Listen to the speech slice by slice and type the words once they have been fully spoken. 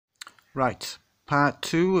Right, part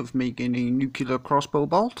 2 of making a nuclear crossbow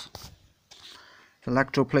bolt.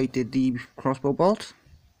 Electroplated the crossbow bolt,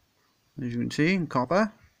 as you can see, in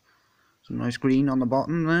copper. Some nice green on the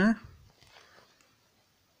bottom there.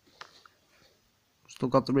 Still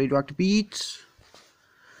got the radioactive beads.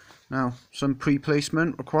 Now, some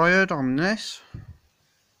pre-placement required on this,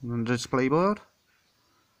 on the display board.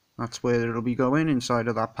 That's where it'll be going, inside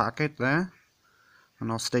of that packet there.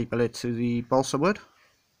 And I'll staple it to the balsa wood.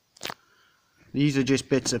 These are just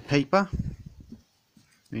bits of paper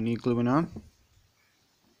they need gluing on,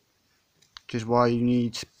 which is why you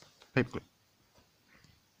need paper.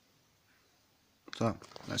 So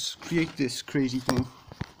let's create this crazy thing.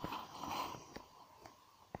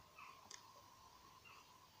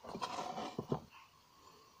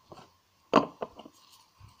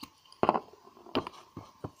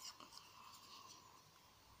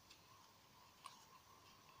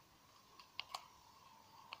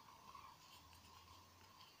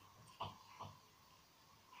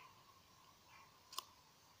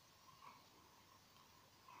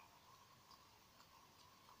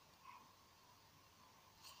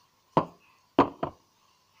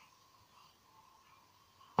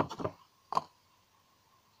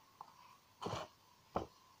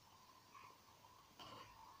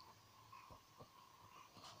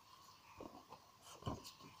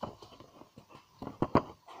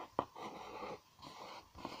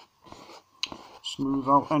 Smooth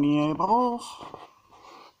out any air bubbles.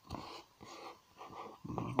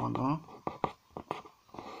 There's one there.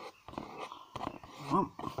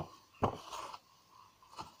 Oh. A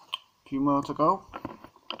few more to go.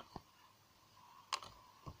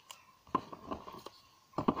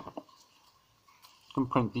 You can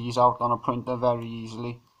print these out on a printer very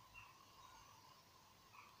easily.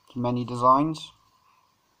 There's many designs.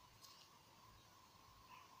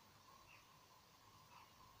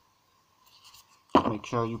 Make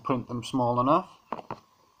sure you print them small enough.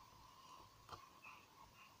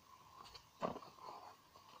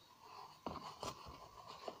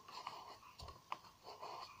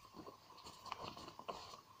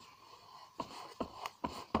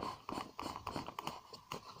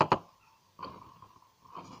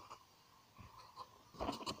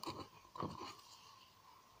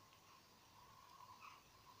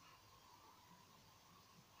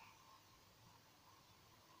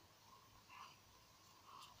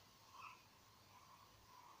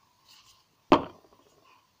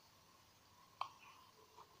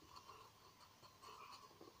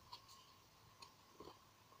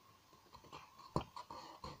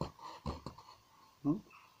 There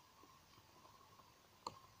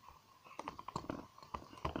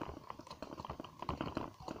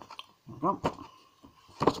we go.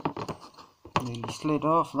 Nearly slid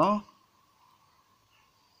off there.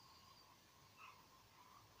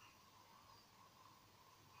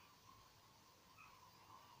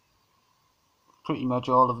 Pretty much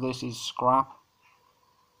all of this is scrap.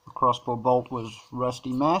 The crossbow bolt was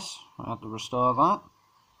rusty mess. I had to restore that.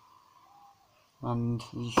 And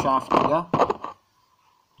the shaft here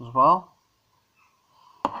as well.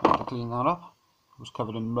 I had to clean that up. It was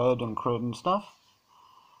covered in mud and crud and stuff.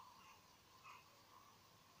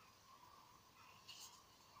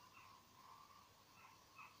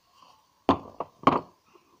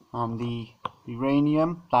 And the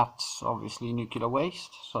uranium, that's obviously nuclear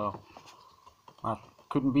waste, so that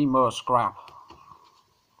couldn't be more scrap.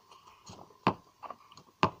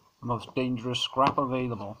 The most dangerous scrap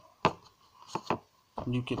available.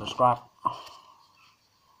 Nuclear scrap.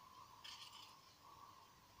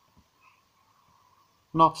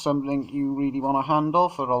 Not something you really want to handle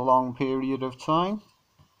for a long period of time,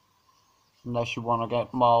 unless you want to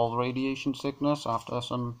get mild radiation sickness after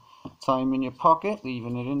some time in your pocket,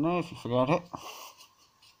 leaving it in there if you forget it.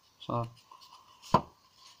 So,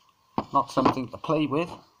 not something to play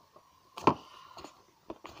with.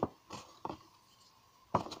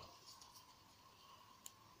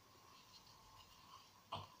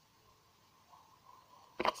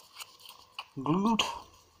 Glued.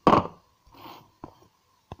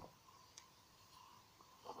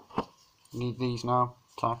 Need these now,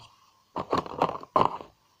 tacks.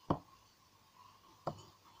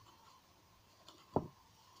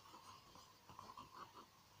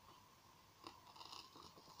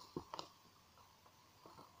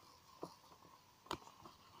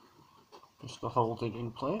 Just to hold it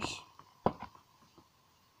in place. You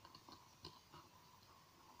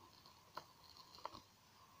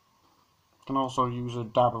can also use a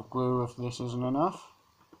dab of glue if this isn't enough.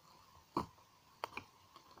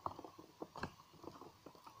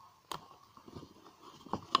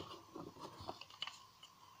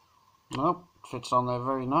 Nope, fits on there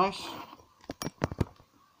very nice.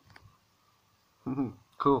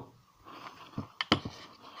 Cool.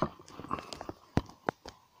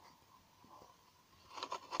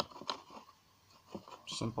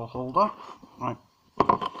 Simple holder. Right.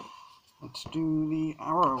 Let's do the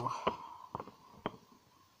arrow.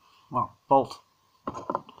 Well, bolt.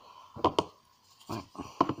 Right.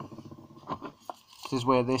 This is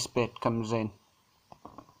where this bit comes in.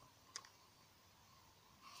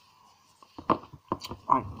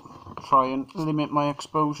 I try and limit my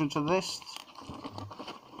exposure to this.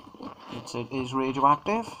 It is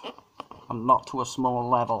radioactive, and not to a small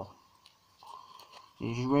level.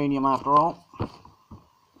 It's uranium after all.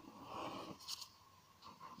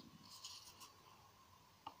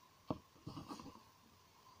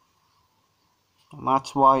 And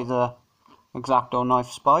that's why the X-Acto knife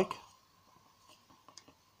spike.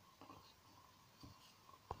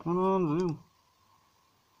 Come on, zoom.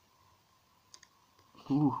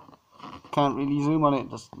 Ooh, can't really zoom on it,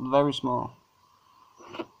 just very small.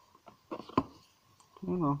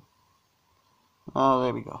 Come on. Oh,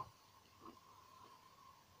 there we go.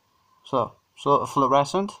 So, sort of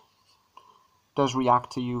fluorescent. Does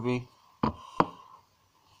react to UV.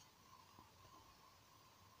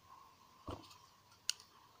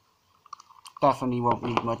 Definitely won't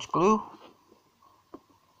need much glue.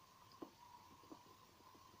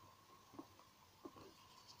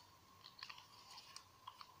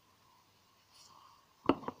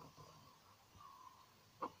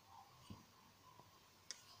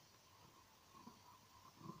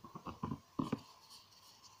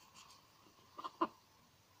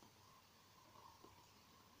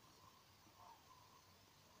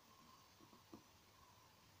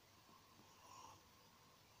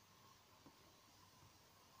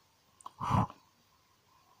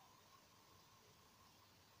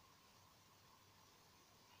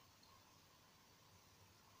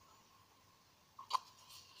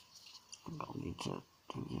 I'll need to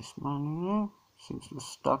do this manually. Seems to be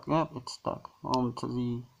stuck. Yep, it's stuck onto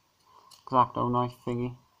the X-Acto knife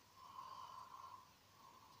thingy.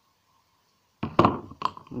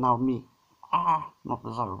 Now me. Ah, not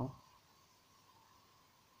desirable.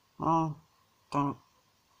 Oh, damn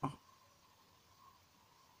it.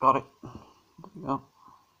 Got it. There we go.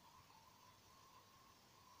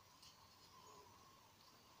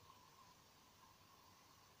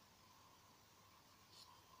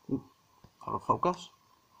 Out of focus.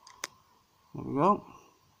 There we go.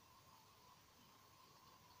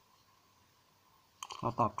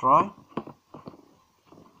 Let that dry.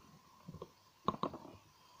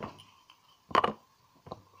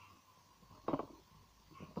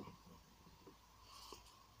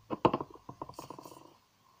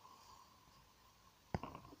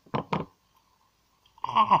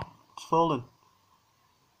 Ah, it's falling.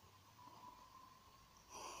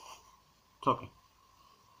 It's okay.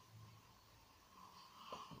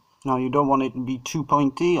 Now you don't want it to be too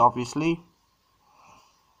pointy, obviously.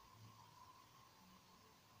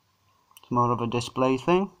 It's more of a display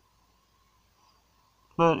thing.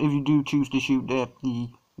 But if you do choose to shoot at the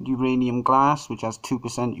uranium glass, which has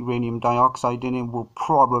 2% uranium dioxide in it, will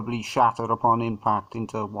probably shatter upon impact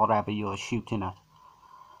into whatever you're shooting at.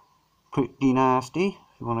 Pretty nasty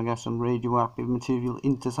if you want to get some radioactive material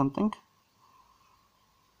into something.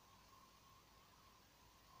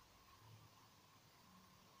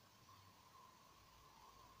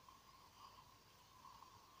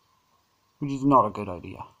 Which is not a good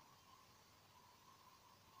idea.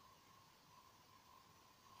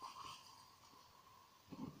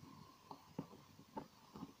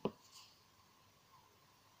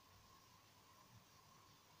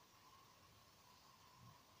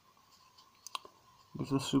 Give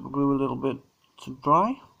the super glue a little bit to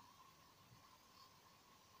dry.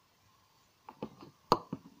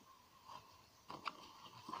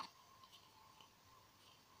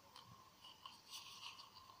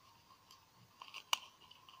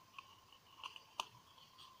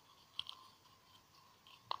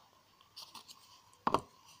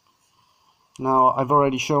 Now, I've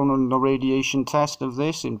already shown the radiation test of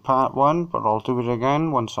this in part 1, but I'll do it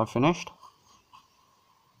again once I've finished.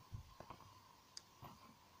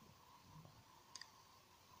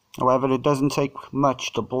 However, it doesn't take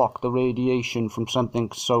much to block the radiation from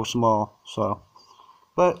something so small,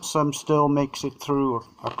 but some still makes it through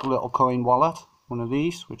a little coin wallet, one of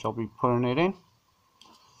these, which I'll be putting it in.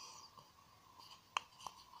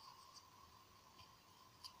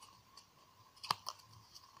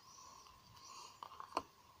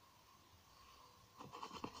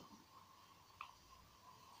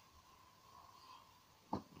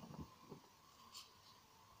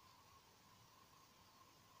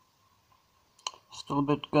 Still a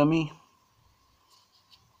bit gummy.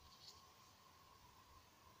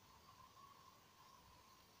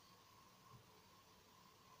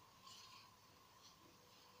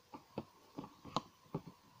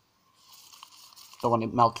 Don't want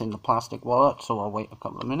it melting the plastic wallet, so I'll wait a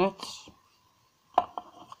couple of minutes. I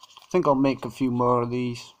think I'll make a few more of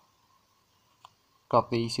these. Got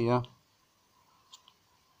these here.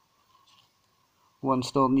 One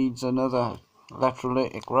still needs another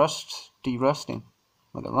electrolytic rust, de-rusting.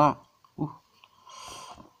 Look at that. Ooh.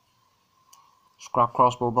 Scrap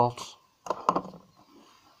crossbow bolts.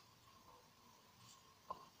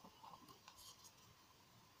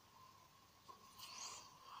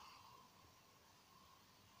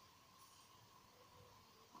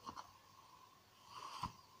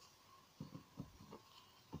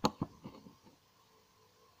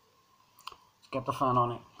 Get the fan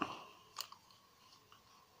on it.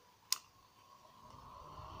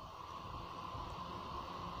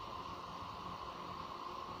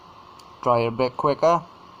 Dry it a bit quicker.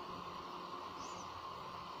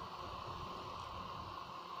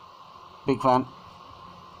 Big fan.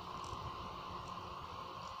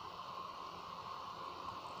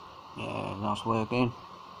 Yeah, that's working.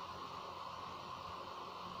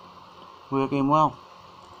 Working well.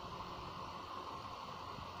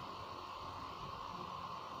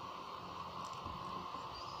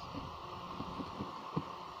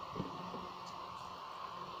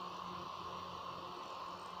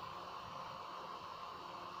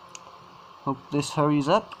 Hope this hurries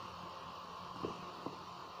up,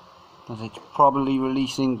 as it's probably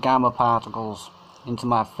releasing gamma particles into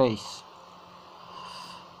my face.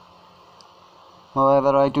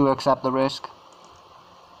 However, I do accept the risk.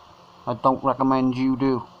 I don't recommend you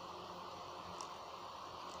do.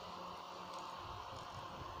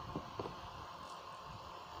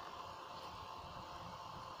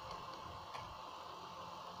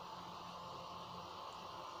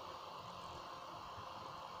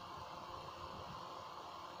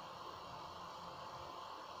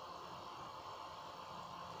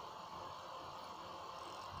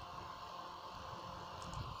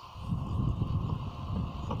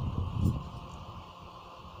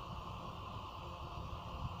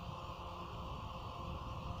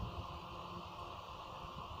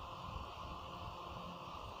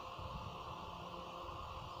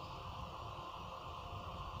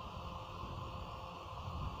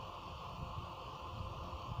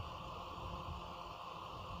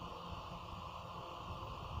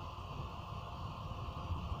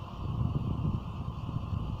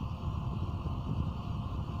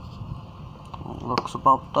 Looks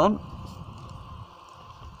about done.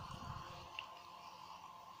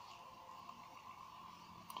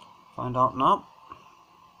 Find out now.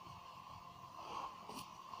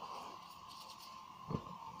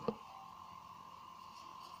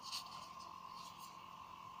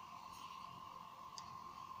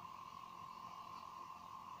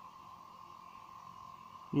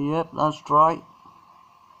 Yep, that's dry.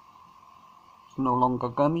 It's no longer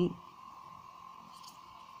gummy.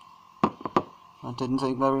 That didn't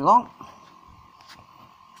take very long.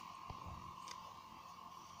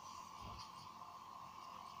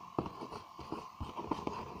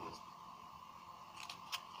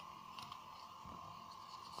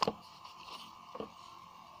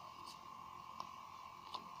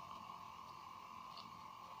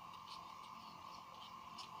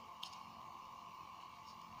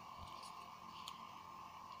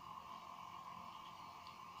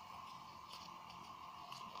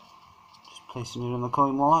 Just placing it in the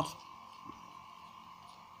coin wallet.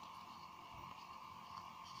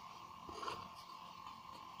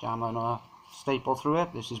 Jamming a staple through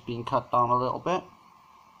it. This is being cut down a little bit.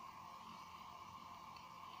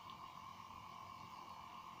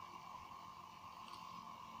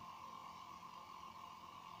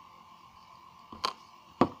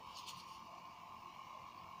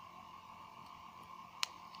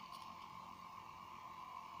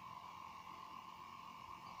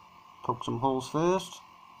 Poke some holes first.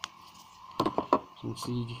 Since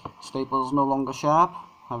the staple is no longer sharp,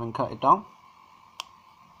 having cut it down.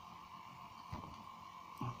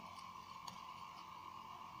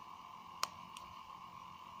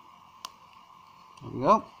 There we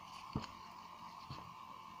go.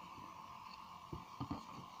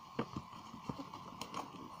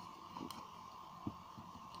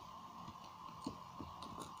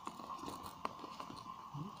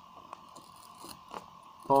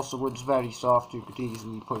 Also, wood's very soft, you could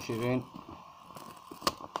easily push it in.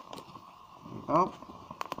 There we go.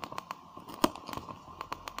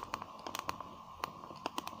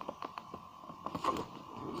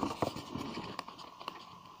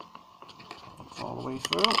 All the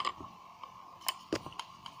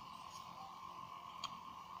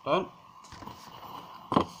Done.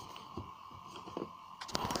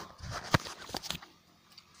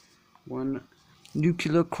 One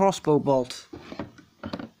nuclear crossbow bolt.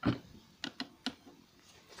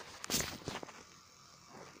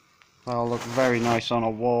 That'll look very nice on a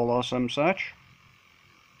wall or some such.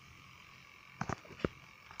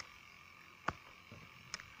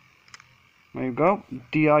 There you go,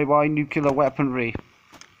 DIY nuclear weaponry.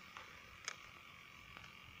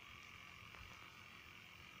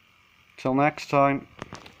 Till next time.